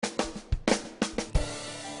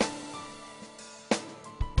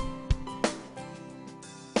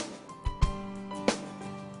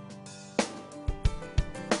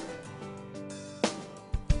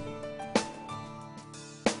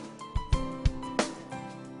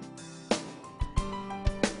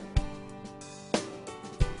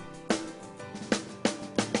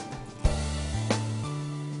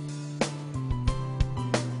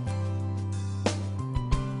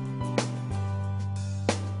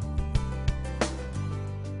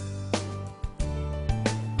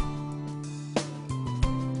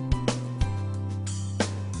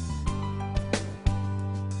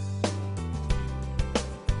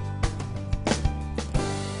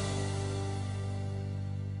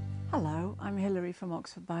Hello, I'm Hilary from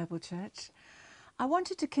Oxford Bible Church. I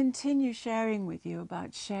wanted to continue sharing with you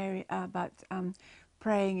about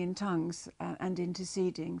praying in tongues and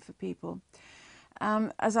interceding for people.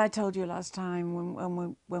 As I told you last time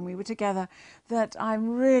when we were together, that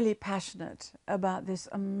I'm really passionate about this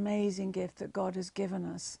amazing gift that God has given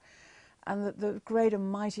us, and that the great and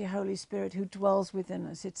mighty Holy Spirit who dwells within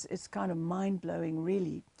us. It's kind of mind-blowing,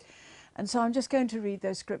 really. And so I'm just going to read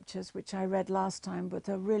those scriptures which I read last time, but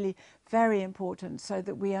they're really very important so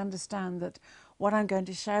that we understand that what I'm going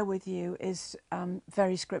to share with you is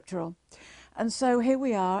very scriptural. And so here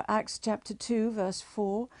we are, Acts chapter 2, verse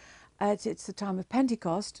 4. It's the time of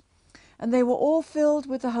Pentecost. And they were all filled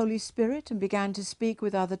with the Holy Spirit and began to speak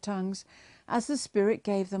with other tongues as the Spirit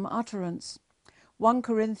gave them utterance. 1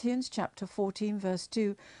 Corinthians chapter 14, verse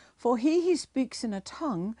 2. For he who speaks in a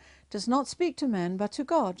tongue does not speak to men but to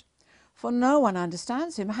God. For no one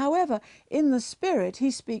understands him. However, in the Spirit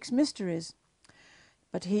he speaks mysteries.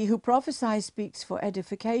 But he who prophesies speaks for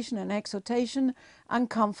edification and exhortation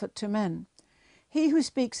and comfort to men. He who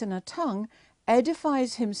speaks in a tongue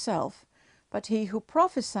edifies himself, but he who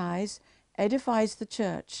prophesies edifies the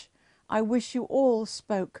church. I wish you all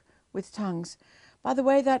spoke with tongues. By the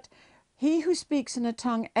way, that he who speaks in a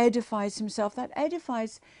tongue edifies himself, that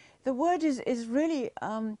edifies, the word is really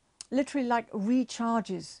literally like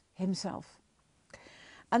recharges himself.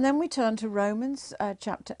 And then we turn to Romans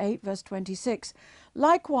chapter 8, verse 26.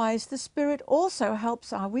 Likewise, the Spirit also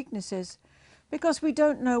helps our weaknesses, because we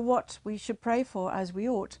don't know what we should pray for as we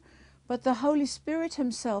ought. But the Holy Spirit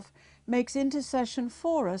himself makes intercession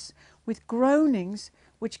for us with groanings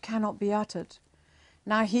which cannot be uttered.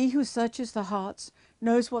 Now he who searches the hearts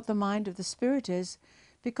knows what the mind of the Spirit is,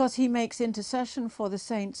 because he makes intercession for the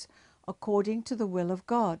saints according to the will of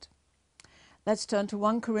God. Let's turn to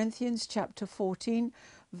 1 Corinthians chapter 14,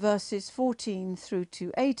 verses 14 through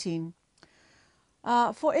to 18.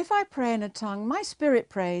 For if I pray in a tongue, my spirit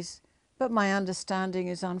prays, but my understanding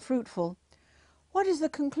is unfruitful. What is the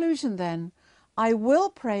conclusion then? I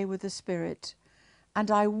will pray with the Spirit,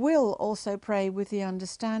 and I will also pray with the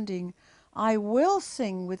understanding. I will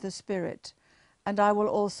sing with the Spirit, and I will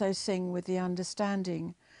also sing with the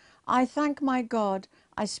understanding. I thank my God,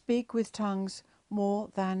 I speak with tongues more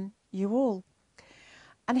than you all.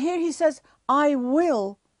 And here he says, I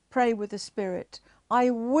will pray with the Spirit.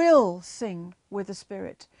 I will sing with the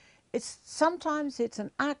Spirit. Sometimes it's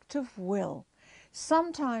an act of will.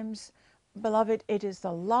 Sometimes, beloved, it is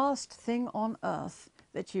the last thing on earth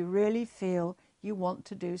that you really feel you want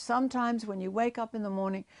to do. Sometimes when you wake up in the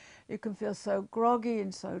morning, you can feel so groggy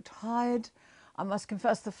and so tired. I must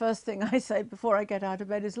confess, the first thing I say before I get out of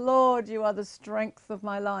bed is, Lord, you are the strength of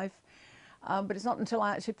my life. But it's not until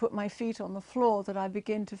I actually put my feet on the floor that I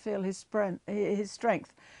begin to feel his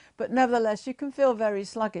strength. But nevertheless, you can feel very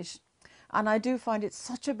sluggish. And I do find it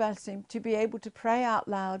such a blessing to be able to pray out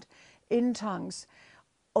loud in tongues,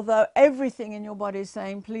 although everything in your body is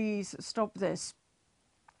saying, please stop this.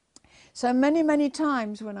 So many, many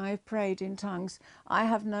times when I've prayed in tongues, I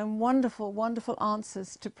have known wonderful, wonderful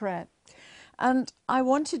answers to prayer. And I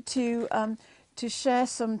wanted to share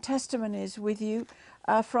some testimonies with you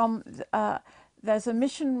there's a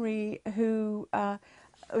missionary who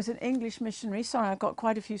was an English missionary. Sorry, I've got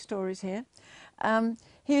quite a few stories here.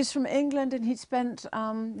 He is from England, and he'd spent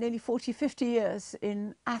nearly 40, 50 years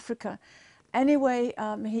in Africa. Anyway,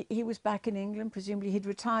 he was back in England. Presumably he'd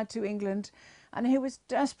retired to England, and he was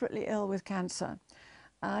desperately ill with cancer.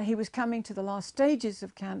 He was coming to the last stages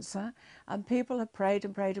of cancer, and people had prayed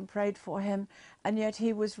and prayed and prayed for him, and yet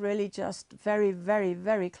he was really just very, very,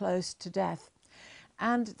 very close to death.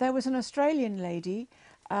 And there was an Australian lady,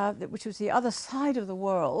 which was the other side of the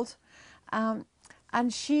world, and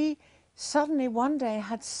she suddenly one day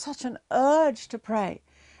had such an urge to pray.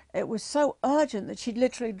 It was so urgent that she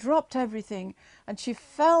literally dropped everything and she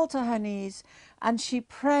fell to her knees and she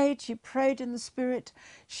prayed in the Spirit,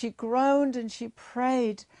 she groaned and she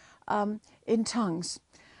prayed in tongues.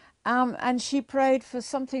 And she prayed for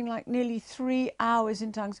something like nearly 3 hours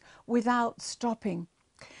in tongues without stopping.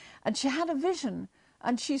 And she had a vision,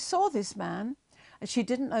 and she saw this man. And she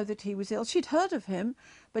didn't know that he was ill. She'd heard of him,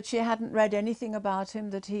 but she hadn't read anything about him,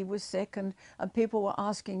 that he was sick, and people were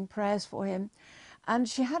asking prayers for him. And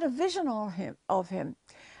she had a vision of him.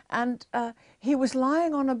 And he was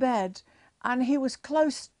lying on a bed, and he was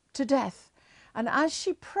close to death. And as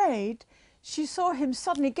she prayed, she saw him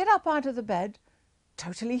suddenly get up out of the bed,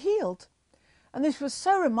 totally healed. And this was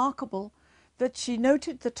so remarkable that she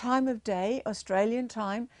noted the time of day, Australian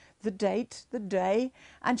time, the date, the day,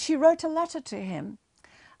 and she wrote a letter to him.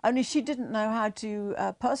 only she didn't know how to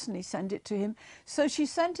personally send it to him. So she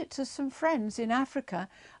sent it to some friends in Africa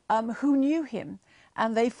who knew him,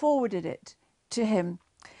 and they forwarded it to him.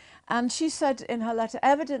 And she said in her letter,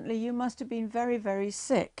 evidently you must have been very, very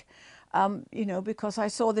sick, you know, because I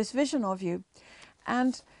saw this vision of you.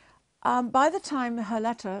 And by the time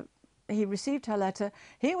he received her letter,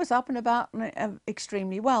 he was up and about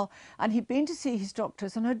extremely well. And he'd been to see his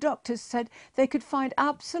doctors, and her doctors said they could find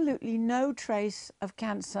absolutely no trace of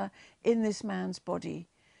cancer in this man's body.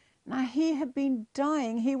 Now, he had been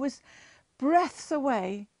dying. He was breaths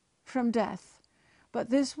away from death. But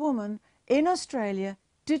this woman in Australia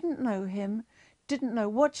didn't know him, didn't know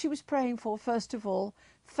what she was praying for, first of all,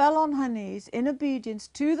 fell on her knees in obedience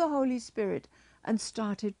to the Holy Spirit and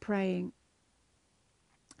started praying.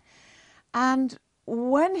 And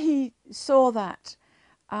when he saw that,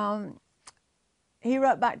 he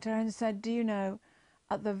wrote back to her and said, do you know,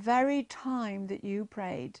 at the very time that you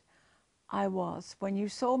prayed, when you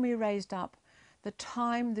saw me raised up, the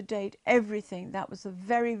time, the date, everything, that was the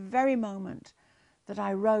very, very moment that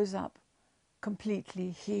I rose up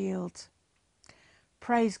completely healed.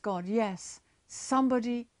 Praise God. Yes,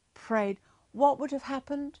 somebody prayed. What would have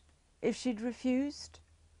happened if she'd refused?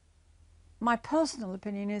 My personal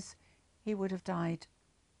opinion is he would have died.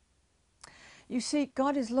 You see,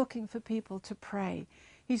 God is looking for people to pray.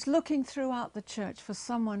 He's looking throughout the church for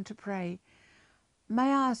someone to pray. May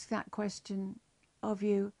I ask that question of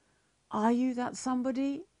you? Are you that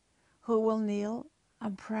somebody who will kneel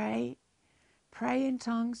and pray? Pray in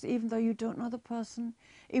tongues, even though you don't know the person,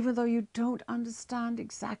 even though you don't understand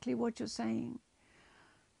exactly what you're saying.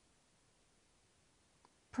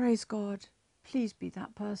 Praise God. Please be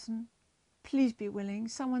that person. Please be willing.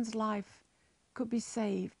 Someone's life could be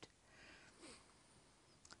saved.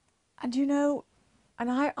 And you know, and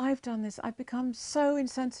I've done this. I've become so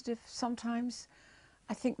insensitive sometimes.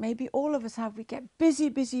 I think maybe all of us have. We get busy,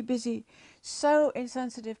 busy, busy, so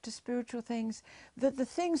insensitive to spiritual things that the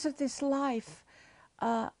things of this life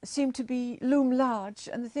seem to loom large,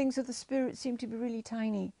 and the things of the Spirit seem to be really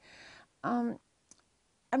tiny. And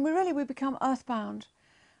we become earthbound.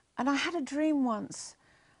 And I had a dream once,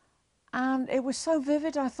 and it was so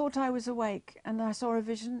vivid I thought I was awake, and I saw a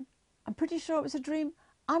vision. I'm pretty sure it was a dream.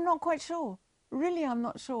 I'm not quite sure. Really, I'm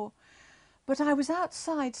not sure. But I was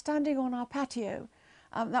outside standing on our patio.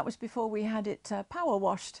 That was before we had it power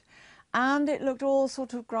washed. And it looked all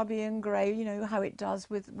sort of grubby and grey, you know how it does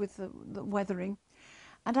with the weathering.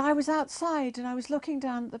 And I was outside and I was looking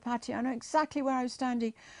down at the patio. I know exactly where I was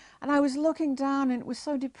standing. And I was looking down, and it was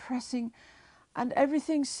so depressing. And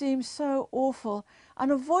everything seemed so awful.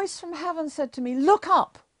 And a voice from heaven said to me, look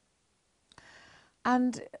up.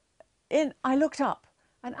 And I looked up.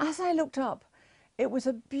 And as I looked up, it was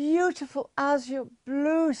a beautiful azure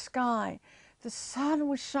blue sky. The sun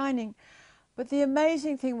was shining. But the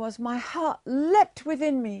amazing thing was my heart leapt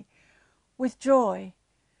within me with joy.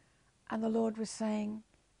 And the Lord was saying,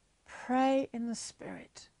 pray in the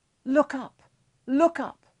Spirit. Look up, look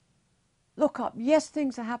up, look up. Yes,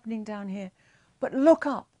 things are happening down here, but look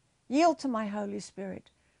up. Yield to my Holy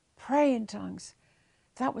Spirit. Pray in tongues.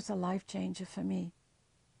 That was a life changer for me.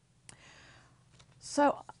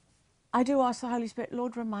 So I do ask the Holy Spirit,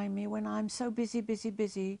 Lord, remind me when I'm so busy, busy,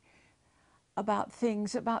 busy about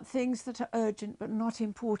things that are urgent but not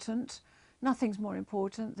important. Nothing's more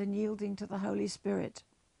important than yielding to the Holy Spirit.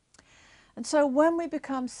 And so when we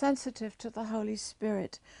become sensitive to the Holy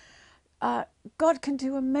Spirit, God can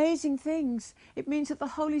do amazing things. It means that the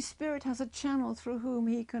Holy Spirit has a channel through whom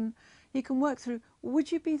he can work through.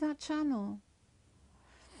 Would you be that channel?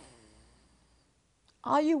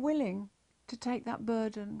 Are you willing to take that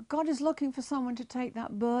burden? God is looking for someone to take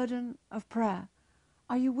that burden of prayer.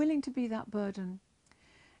 Are you willing to be that burden?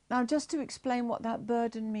 Now, just to explain what that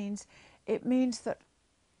burden means, it means that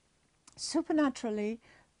supernaturally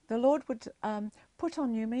the Lord would put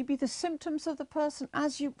on you maybe the symptoms of the person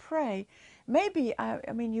as you pray. Maybe,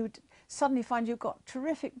 I mean, you'd suddenly find you've got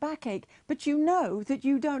terrific backache, but you know that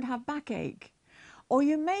you don't have backache. Or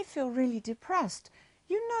you may feel really depressed.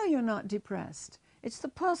 You know you're not depressed. It's the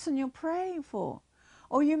person you're praying for.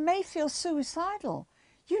 Or you may feel suicidal.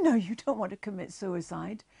 You know you don't want to commit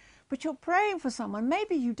suicide, but you're praying for someone,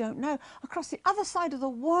 maybe you don't know, across the other side of the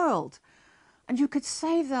world. And you could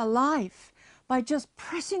save their life by just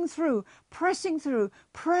pressing through,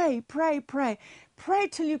 pray, pray, pray. Pray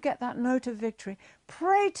till you get that note of victory.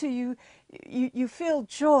 Pray till you feel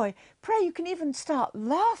joy. Pray you can even start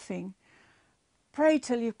laughing. Pray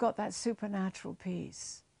till you've got that supernatural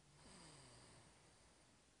peace.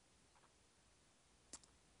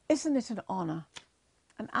 Isn't it an honor,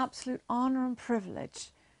 an absolute honor and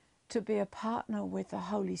privilege to be a partner with the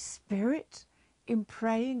Holy Spirit in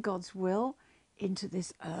praying God's will into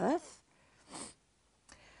this earth.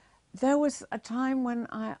 There was a time when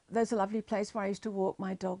there's a lovely place where I used to walk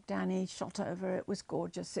my dog Danny, shot over. It was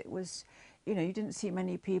gorgeous. It was, you know, you didn't see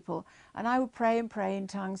many people. And I would pray and pray in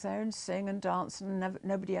tongues there and sing and dance, and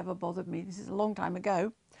nobody ever bothered me. This is a long time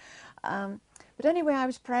ago. But anyway, I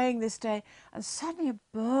was praying this day, and suddenly a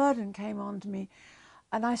burden came on to me.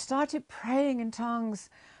 And I started praying in tongues.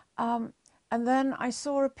 And then I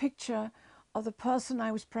saw a picture of the person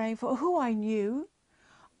I was praying for, who I knew.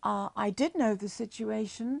 I did know the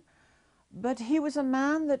situation. But he was a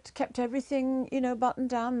man that kept everything, you know, buttoned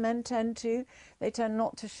down. Men tend to. They tend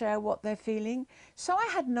not to share what they're feeling. So I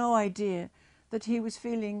had no idea that he was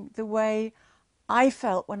feeling the way I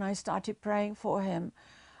felt when I started praying for him.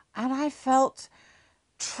 And I felt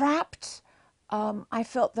trapped. I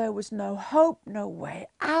felt there was no hope, no way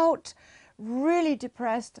out, really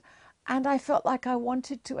depressed. And I felt like I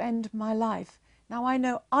wanted to end my life. Now, I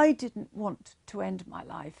know I didn't want to end my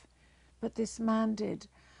life, but this man did.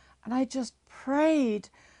 And I just prayed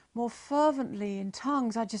more fervently in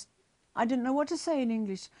tongues. I didn't know what to say in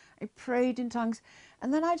English. I prayed in tongues.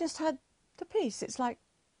 And then I just had the peace. It's like,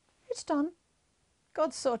 it's done.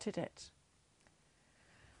 God sorted it.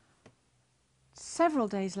 Several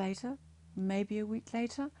days later, maybe a week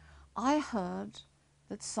later, I heard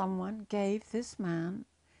that someone gave this man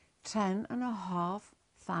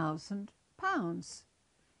 £10,500.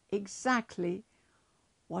 Exactly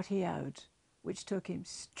what he owed, which took him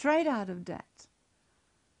straight out of debt,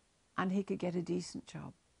 and he could get a decent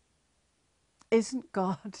job. Isn't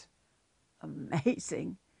God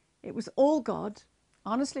amazing? It was all God.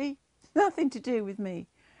 Honestly, nothing to do with me.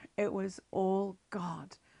 It was all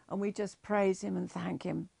God. And we just praise him and thank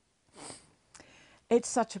him. It's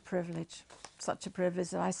such a privilege,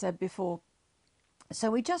 as I said before.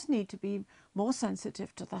 So we just need to be more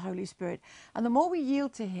sensitive to the Holy Spirit. And the more we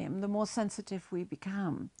yield to him, the more sensitive we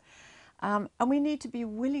become. And we need to be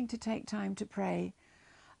willing to take time to pray.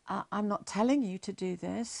 I'm not telling you to do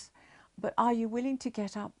this, but are you willing to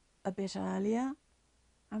get up a bit earlier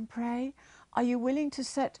and pray? Are you willing to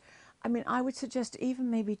set, I would suggest even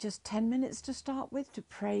maybe just 10 minutes to start with, to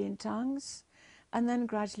pray in tongues. And then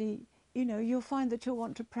gradually, you know, you'll find that you'll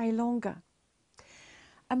want to pray longer.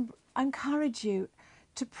 And I encourage you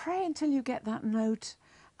to pray until you get that note.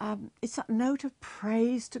 It's that note of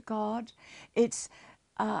praise to God. It's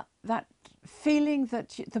that feeling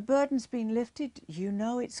that the burden's been lifted, you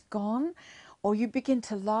know it's gone, or you begin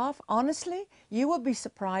to laugh. Honestly, you will be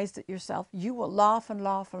surprised at yourself. You will laugh and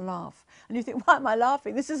laugh and laugh. And you think, why am I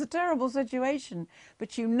laughing? This is a terrible situation.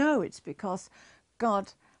 But you know it's because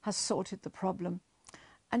God has sorted the problem.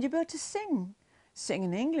 And you're able to sing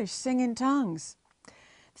in English, sing in tongues.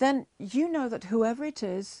 Then you know that whoever it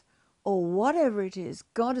is, or whatever it is,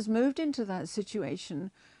 God has moved into that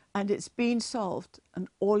situation and it's been solved and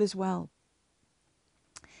all is well.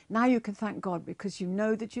 Now you can thank God because you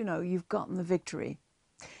know that you know you've gotten the victory.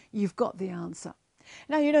 You've got the answer.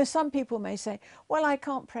 Now, you know, some people may say, well, I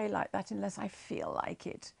can't pray like that unless I feel like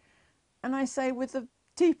it. And I say with the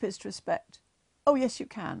deepest respect, oh, yes, you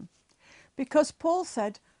can. Because Paul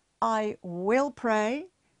said, I will pray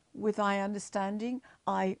with thy understanding.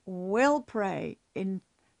 I will pray in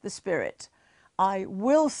the Spirit. I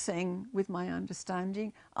will sing with my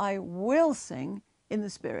understanding. I will sing in the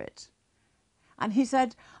Spirit. And he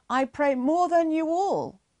said, I pray more than you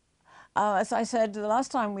all. As I said the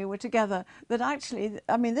last time we were together, that actually,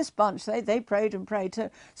 this bunch, they prayed and prayed too.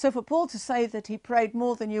 So for Paul to say that he prayed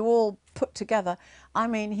more than you all put together,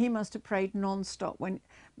 he must have prayed non-stop when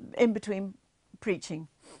in between preaching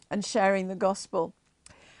and sharing the gospel.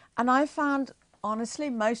 And I found, honestly,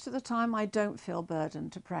 most of the time I don't feel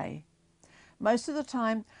burdened to pray. Most of the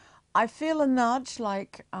time I feel a nudge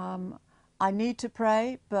like I need to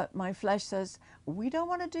pray, but my flesh says, we don't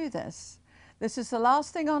want to do this. This is the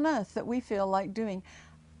last thing on earth that we feel like doing.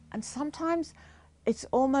 And sometimes it's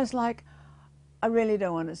almost like, I really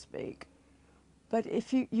don't want to speak. But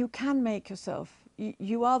if you can make yourself,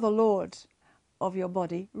 you are the Lord of your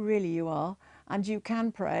body, really you are. And you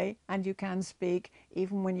can pray and you can speak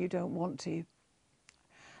even when you don't want to.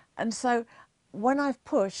 And so when I've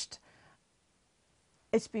pushed,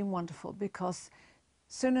 it's been wonderful because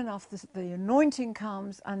soon enough the anointing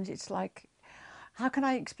comes and it's like, how can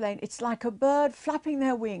I explain? It's like a bird flapping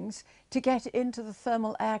their wings to get into the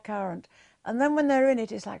thermal air current. And then when they're in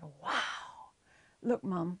it, it's like, wow, look,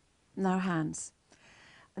 Mum, no hands.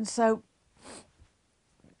 And so,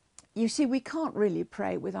 you see, we can't really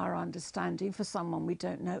pray with our understanding for someone we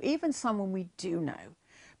don't know, even someone we do know.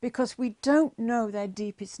 because we don't know their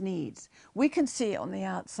deepest needs. We can see it on the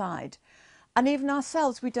outside. And even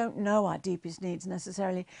ourselves, we don't know our deepest needs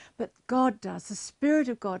necessarily, but God does. The Spirit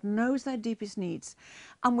of God knows their deepest needs.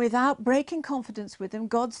 And without breaking confidence with him,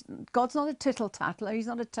 God's not a tittle-tattler, he's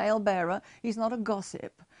not a talebearer, he's not a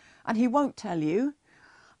gossip. And he won't tell you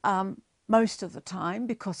most of the time,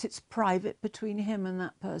 because it's private between him and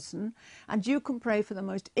that person. And you can pray for the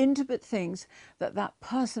most intimate things that that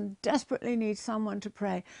person desperately needs someone to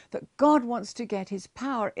pray, that God wants to get his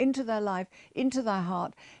power into their life, into their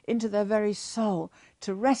heart, into their very soul,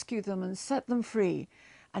 to rescue them and set them free.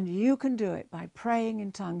 And you can do it by praying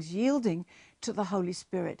in tongues, yielding to the Holy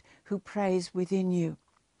Spirit who prays within you.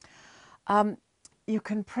 You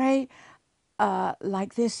can pray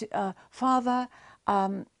like this, Father,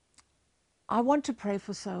 I want to pray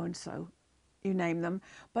for so-and-so, you name them,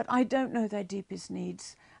 but I don't know their deepest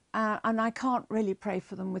needs, and I can't really pray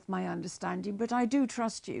for them with my understanding, but I do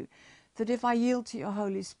trust you that if I yield to your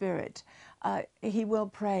Holy Spirit, he will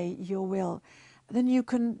pray your will. Then you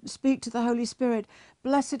can speak to the Holy Spirit.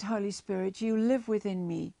 Blessed Holy Spirit, you live within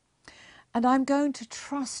me, and I'm going to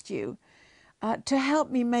trust you to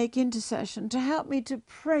help me make intercession, to help me to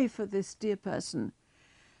pray for this dear person.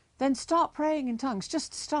 Then start praying in tongues.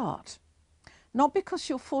 Just start. Not because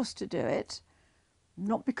you're forced to do it,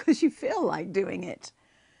 not because you feel like doing it,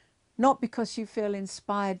 not because you feel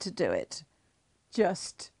inspired to do it.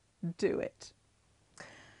 Just do it.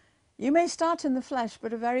 You may start in the flesh,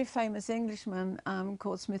 but a very famous Englishman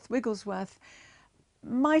called Smith Wigglesworth,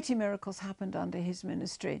 mighty miracles happened under his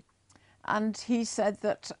ministry. And he said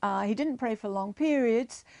that he didn't pray for long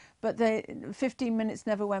periods, but 15 minutes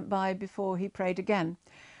never went by before he prayed again.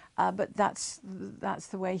 But that's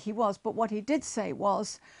the way he was. But what he did say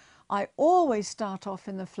was, I always start off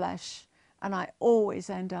in the flesh and I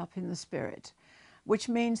always end up in the spirit, which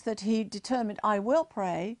means that he determined, I will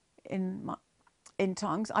pray in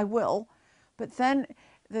tongues, I will, but then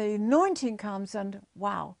the anointing comes and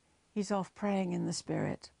wow, he's off praying in the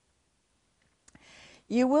spirit.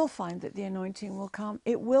 You will find that the anointing will come.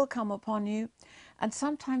 It will come upon you. And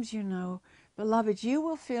sometimes, you know, beloved, you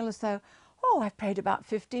will feel as though, oh, I've prayed about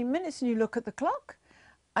 15 minutes, and you look at the clock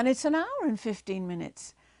and it's an hour and 15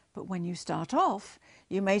 minutes. But when you start off,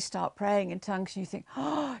 you may start praying in tongues and you think,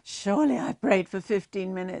 oh, surely I prayed for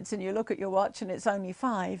 15 minutes, and you look at your watch and it's only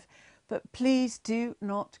 5. But please do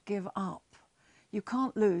not give up. You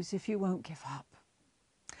can't lose if you won't give up.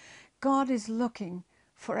 God is looking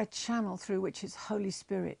for a channel through which his Holy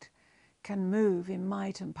Spirit can move in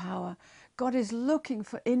might and power. God is looking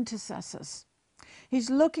for intercessors. He's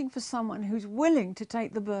looking for someone who's willing to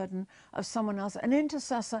take the burden of someone else. An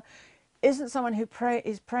intercessor isn't someone who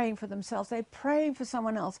is praying for themselves. They're praying for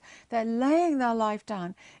someone else. They're laying their life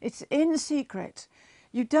down. It's in secret.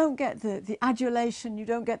 You don't get the adulation. You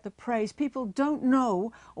don't get the praise. People don't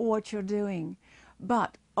know what you're doing.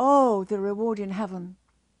 But, oh, the reward in heaven.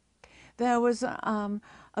 There was a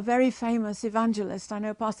very famous evangelist. I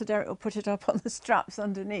know Pastor Derek will put it up on the straps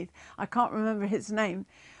underneath. I can't remember his name.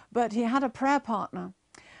 But he had a prayer partner,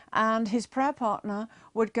 and his prayer partner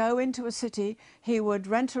would go into a city, he would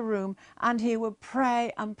rent a room, and he would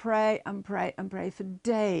pray and pray and pray and pray for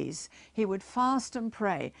days. He would fast and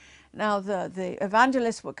pray. Now the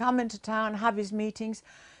evangelist would come into town, have his meetings.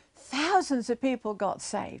 Thousands of people got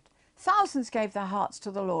saved. Thousands gave their hearts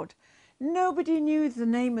to the Lord. Nobody knew the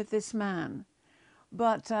name of this man.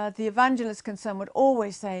 But the evangelist concerned would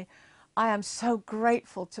always say, I am so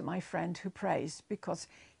grateful to my friend who prays, because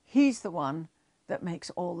he's the one that makes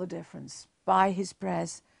all the difference by his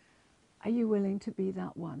prayers. Are you willing to be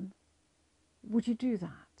that one? Would you do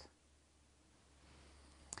that?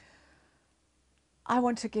 I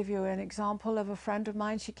want to give you an example of a friend of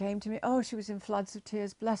mine. She came to me. Oh, she was in floods of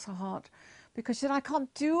tears, bless her heart, because she said, I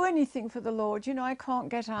can't do anything for the Lord. You know, I can't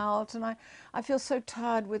get out, and I feel so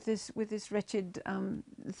tired with this wretched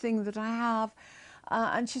thing that I have.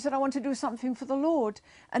 And she said, I want to do something for the Lord.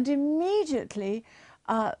 And immediately,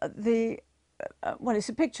 well, it's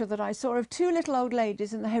a picture that I saw of 2 little old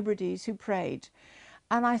ladies in the Hebrides who prayed.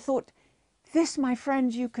 And I thought, this, my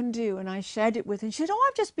friend, you can do. And I shared it with her. And she said, oh,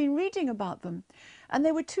 I've just been reading about them. And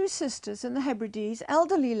they were 2 sisters in the Hebrides,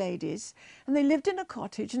 elderly ladies, and they lived in a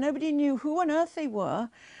cottage, and nobody knew who on earth they were.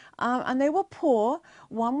 And they were poor.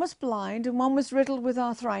 One was blind and one was riddled with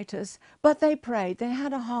arthritis. But they prayed. They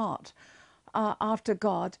had a heart after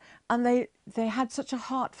God, and they had such a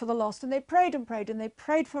heart for the lost, and they prayed and prayed, and they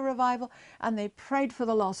prayed for revival, and they prayed for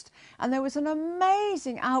the lost. And there was an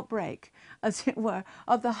amazing outbreak, as it were,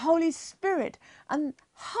 of the Holy Spirit, and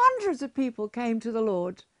hundreds of people came to the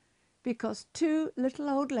Lord because 2 little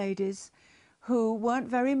old ladies who weren't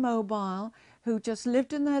very mobile, who just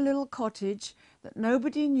lived in their little cottage that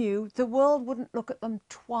nobody knew. The world wouldn't look at them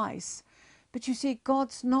twice. But you see,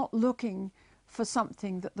 God's not looking for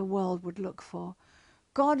something that the world would look for.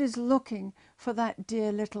 God is looking for that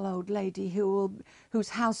dear little old lady who's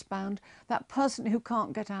housebound, that person who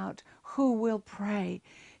can't get out, who will pray.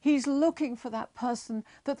 He's looking for that person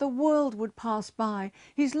that the world would pass by.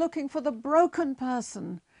 He's looking for the broken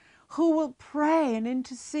person who will pray and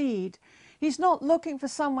intercede. He's not looking for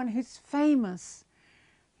someone who's famous.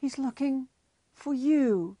 He's looking for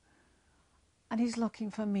you, and he's looking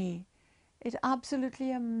for me. It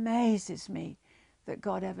absolutely amazes me that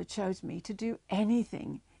God ever chose me to do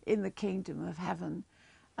anything in the kingdom of heaven.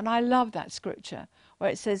 And I love that scripture where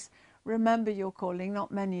it says, remember your calling.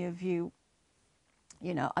 Not many of you,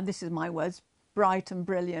 and this is my words, bright and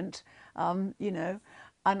brilliant, and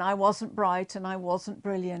I wasn't bright and I wasn't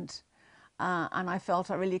brilliant. And I felt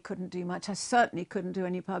I really couldn't do much. I certainly couldn't do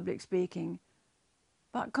any public speaking.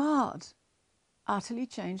 But God utterly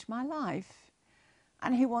changed my life.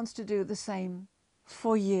 And he wants to do the same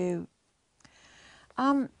for you.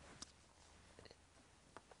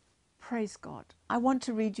 Praise God. I want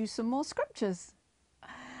to read you some more scriptures.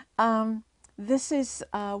 This is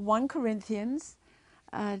 1 Corinthians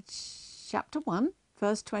chapter 1,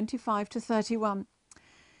 verse 25 to 31.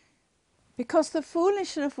 Because the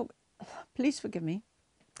foolishness of, please forgive me,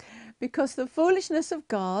 because the foolishness of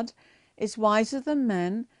God is wiser than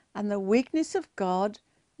men, and the weakness of God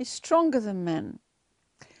is stronger than men.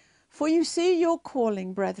 For you see your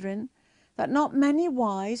calling, brethren, that not many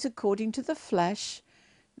wise according to the flesh,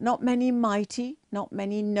 not many mighty, not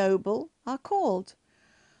many noble are called.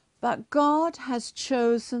 But God has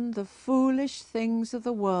chosen the foolish things of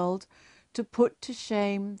the world to put to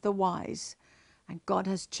shame the wise. And God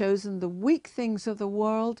has chosen the weak things of the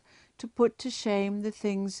world to put to shame the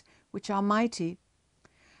things which are mighty.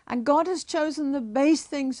 And God has chosen the base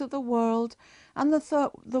things of the world and the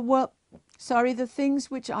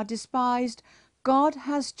things which are despised, God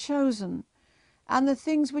has chosen, and the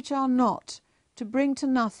things which are not, to bring to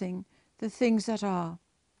nothing the things that are,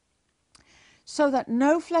 so that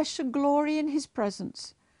no flesh should glory in his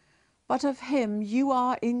presence. But of him you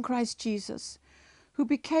are in Christ Jesus, who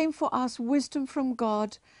became for us wisdom from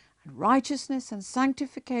God, and righteousness and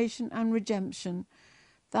sanctification and redemption,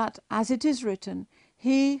 that, as it is written,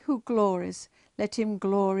 he who glories, let him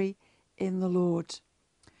glory in the Lord.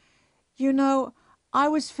 You know, I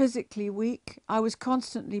was physically weak. I was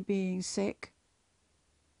constantly being sick.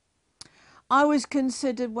 I was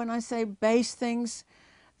considered, when I say base things,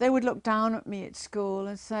 they would look down at me at school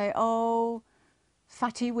and say, oh,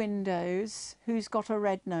 fatty windows, who's got a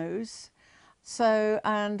red nose?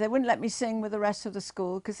 And they wouldn't let me sing with the rest of the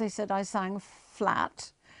school because they said I sang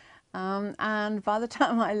flat. And by the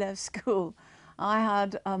time I left school, I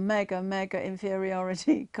had a mega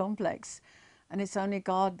inferiority complex. And it's only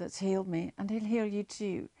God that's healed me, and he'll heal you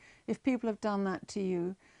too. If people have done that to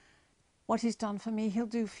you, what he's done for me, he'll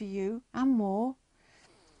do for you and more.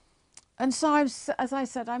 And so, as I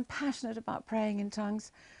said, I'm passionate about praying in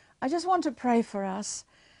tongues. I just want to pray for us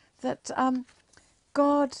that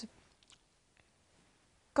God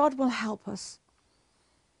will help us.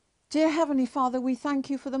 Dear Heavenly Father, we thank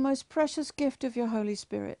you for the most precious gift of your Holy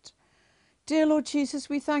Spirit. Dear Lord Jesus,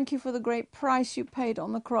 we thank you for the great price you paid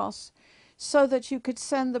on the cross so that you could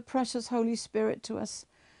send the precious Holy Spirit to us.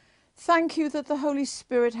 Thank you that the Holy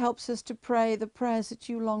Spirit helps us to pray the prayers that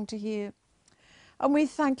you long to hear. And we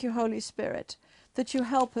thank you, Holy Spirit, that you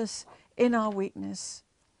help us in our weakness.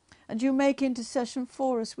 And you make intercession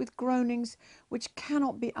for us with groanings which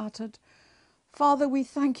cannot be uttered. Father, we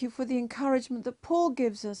thank you for the encouragement that Paul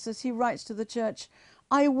gives us as he writes to the church,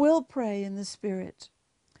 I will pray in the Spirit.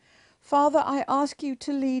 Father, I ask you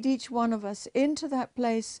to lead each one of us into that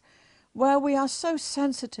place where we are so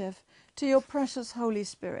sensitive to your precious Holy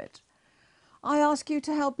Spirit. I ask you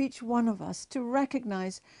to help each one of us to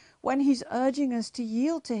recognize when he's urging us to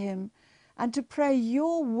yield to him and to pray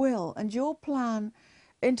your will and your plan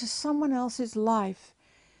into someone else's life,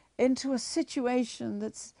 into a situation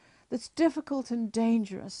that's difficult and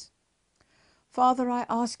dangerous. Father, I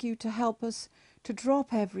ask you to help us to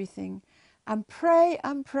drop everything and pray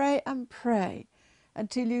and pray and pray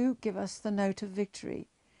until you give us the note of victory.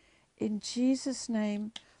 In Jesus'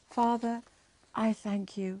 name, Father, I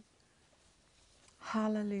thank you.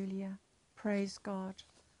 Hallelujah. Praise God.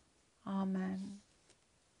 Amen.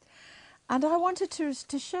 And I wanted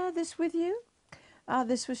to share this with you.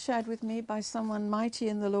 This was shared with me by someone mighty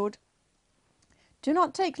in the Lord. Do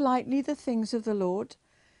not take lightly the things of the Lord.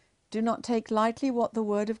 Do not take lightly what the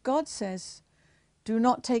Word of God says. Do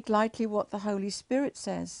not take lightly what the Holy Spirit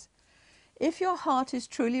says. If your heart is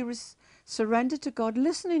truly Surrender to God.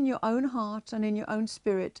 Listen in your own heart and in your own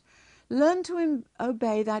spirit. Learn to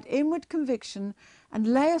obey that inward conviction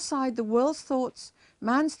and lay aside the world's thoughts,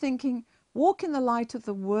 man's thinking. Walk in the light of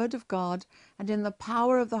the Word of God and in the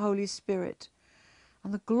power of the Holy Spirit.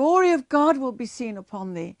 And the glory of God will be seen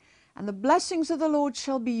upon thee, and the blessings of the Lord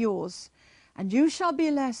shall be yours. And you shall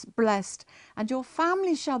be blessed, and your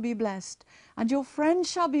family shall be blessed, and your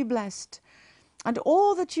friends shall be blessed, and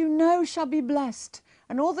all that you know shall be blessed,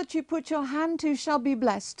 and all that you put your hand to shall be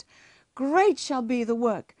blessed. Great shall be the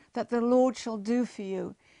work that the Lord shall do for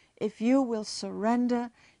you, if you will surrender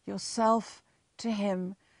yourself to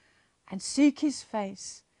Him and seek His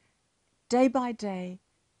face day by day,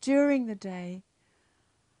 during the day.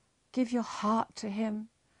 Give your heart to Him.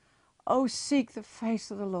 Oh, seek the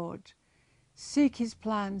face of the Lord. Seek His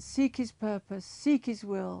plan, seek His purpose, seek His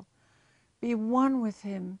will. Be one with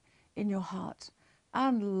Him in your heart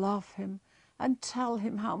and love Him and tell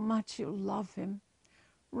Him how much you love Him.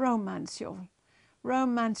 Romance your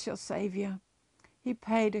Savior. He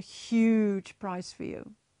paid a huge price for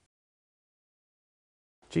you.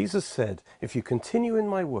 Jesus said, if you continue in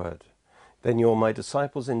my word, then you're my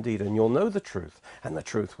disciples indeed, and you'll know the truth, and the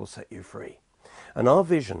truth will set you free. And our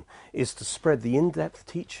vision is to spread the in-depth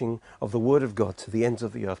teaching of the Word of God to the ends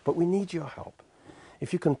of the earth. But we need your help.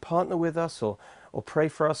 If you can partner with us or pray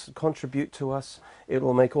for us, contribute to us, it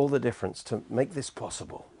will make all the difference to make this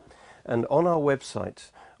possible. And on our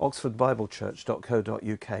website,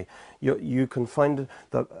 oxfordbiblechurch.co.uk, you can find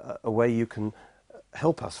a way you can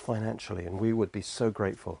help us financially, and we would be so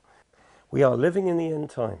grateful. We are living in the end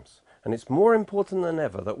times. And it's more important than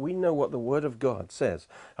ever that we know what the Word of God says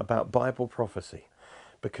about Bible prophecy,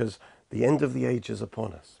 because the end of the age is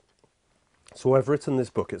upon us. So I've written this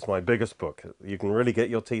book. It's my biggest book. You can really get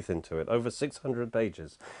your teeth into it. Over 600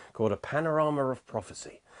 pages, called A Panorama of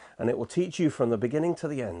Prophecy. And it will teach you from the beginning to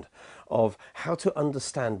the end of how to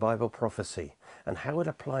understand Bible prophecy and how it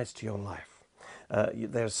applies to your life.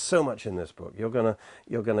 There's so much in this book.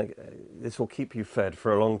 This will keep you fed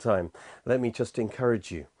for a long time. Let me just encourage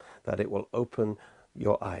you that it will open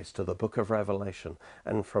your eyes to the book of Revelation,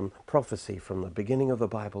 and from prophecy, from the beginning of the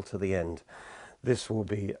Bible to the end. This will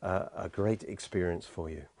be a great experience for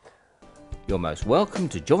you. You're most welcome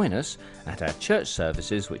to join us at our church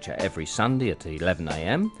services, which are every Sunday at 11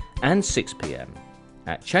 a.m. and 6 p.m.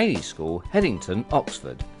 at Cheney School, Headington,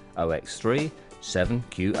 Oxford, OX3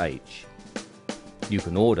 7QH. You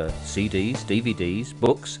can order CDs, DVDs,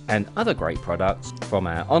 books and other great products from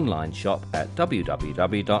our online shop at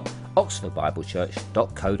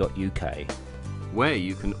www.oxfordbiblechurch.co.uk, where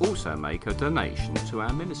you can also make a donation to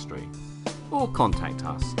our ministry, or contact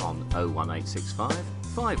us on 01865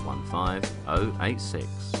 515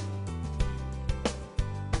 086.